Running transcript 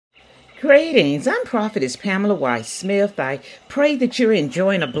Greetings. I'm Prophetess Pamela White Smith. I pray that you're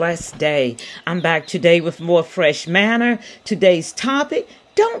enjoying a blessed day. I'm back today with more fresh manna. Today's topic: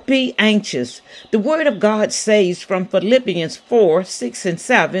 don't be anxious. The Word of God says from Philippians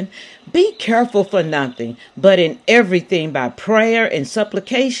 4:6-7, be careful for nothing, but in everything by prayer and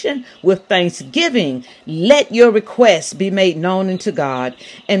supplication with thanksgiving, let your requests be made known unto God,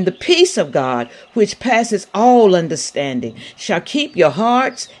 and the peace of God, which passes all understanding, shall keep your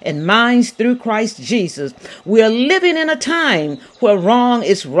hearts and minds through Christ Jesus. We are living in a time where wrong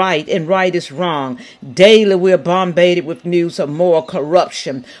is right and right is wrong. Daily we are bombarded with news of moral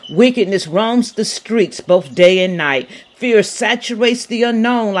corruption. Wickedness roams the streets both day and night. Fear saturates the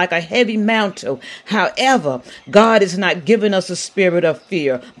unknown like a heavy mantle. However, God has not given us a spirit of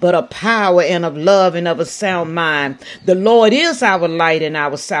fear, but of power and of love and of a sound mind. The Lord is our light and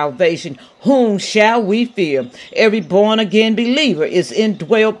our salvation. Whom shall we fear? Every born-again believer is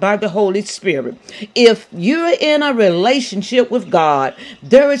indwelt by the Holy Spirit. If you're in a relationship with God,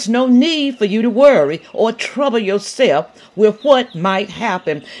 there is no need for you to worry or trouble yourself with what might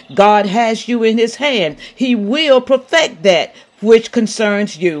happen. God has you in His hand. He will perfect that which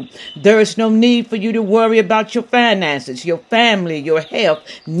concerns you. There is no need for you to worry about your finances, your family, your health,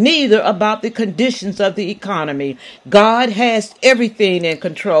 neither about the conditions of the economy. God has everything in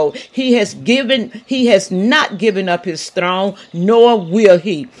control. He has not given up His throne, nor will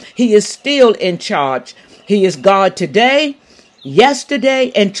He. He is still in charge. He is God today,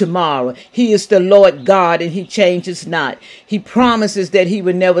 yesterday, and tomorrow. He is the Lord God, and He changes not. He promises that He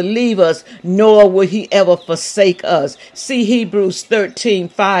will never leave us, nor will He ever forsake us. See Hebrews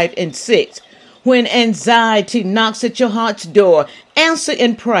 13:5-6. When anxiety knocks at your heart's door, answer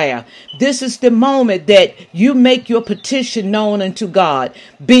in prayer. This is the moment that you make your petition known unto God.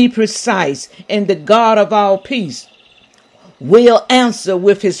 Be precise, and the God of all peace will answer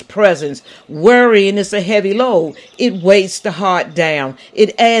with His presence. Worrying is a heavy load. It weighs the heart down.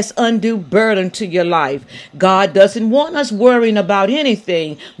 It adds undue burden to your life. God doesn't want us worrying about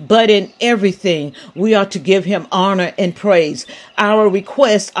anything, but in everything we are to give Him honor and praise. Our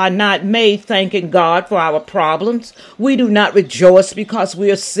requests are not made thanking God for our problems. We do not rejoice because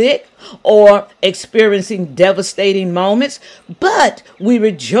we are sick or experiencing devastating moments, but we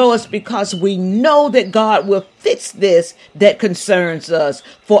rejoice because we know that God will fix this that concerns us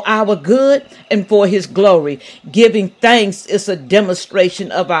for our good and for His glory. Giving thanks is a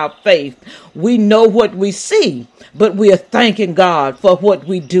demonstration of our faith. We know what we see, but we are thanking God for what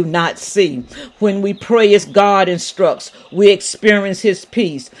we do not see. When we pray as God instructs, we experience His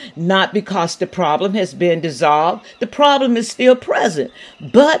peace, not because the problem has been dissolved. The problem is still present,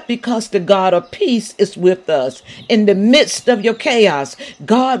 but because the God of peace is with us. In the midst of your chaos,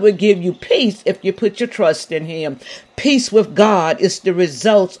 God will give you peace if you put your trust in Him. Peace with God is the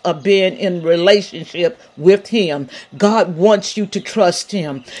result of being in relationship with Him. God wants you to trust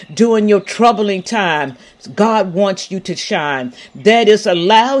Him. During your troubling time, God wants you to shine. That is,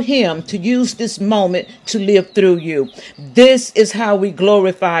 allow Him to use this moment to live through you. This is how we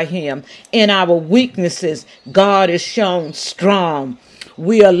glorify Him. In our weaknesses, God is shown strong.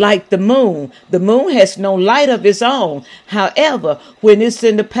 We are like the moon. The moon has no light of its own. However, when it's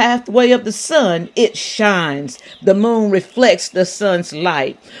in the pathway of the sun, it shines. The moon reflects the sun's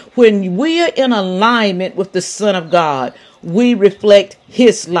light. When we are in alignment with the Son of God, we reflect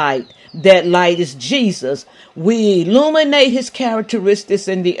His light. That light is Jesus. We illuminate His characteristics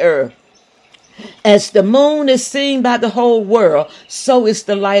in the earth. As the moon is seen by the whole world, so is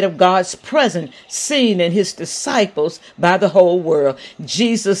the light of God's presence seen in His disciples by the whole world.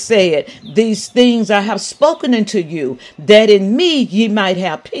 Jesus said, these things I have spoken unto you, that in me ye might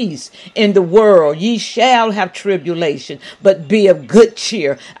have peace. In the world ye shall have tribulation, but be of good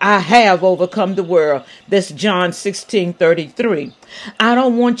cheer. I have overcome the world. That's John 16:33. I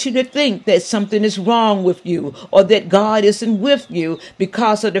don't want you to think that something is wrong with you or that God isn't with you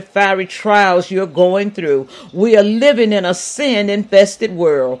because of the fiery trials you're going through. We are living in a sin-infested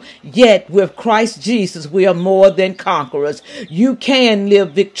world. Yet with Christ Jesus, we are more than conquerors. You can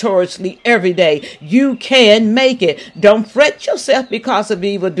live victoriously every day. You can make it. Don't fret yourself because of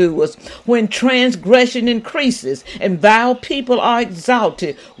evildoers. When transgression increases and vile people are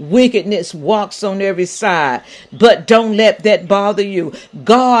exalted, wickedness walks on every side. But don't let that bother you.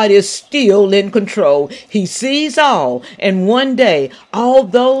 God is still in control. He sees all, and one day all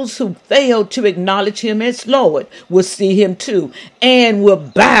those who failed to acknowledge Him as Lord will see Him too and will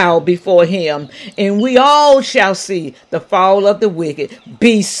bow before Him, and we all shall see the fall of the wicked.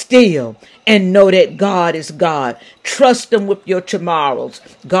 Be still and know that God is God. Trust Him with your tomorrows.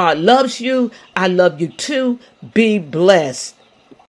 God loves you. I love you too. Be blessed.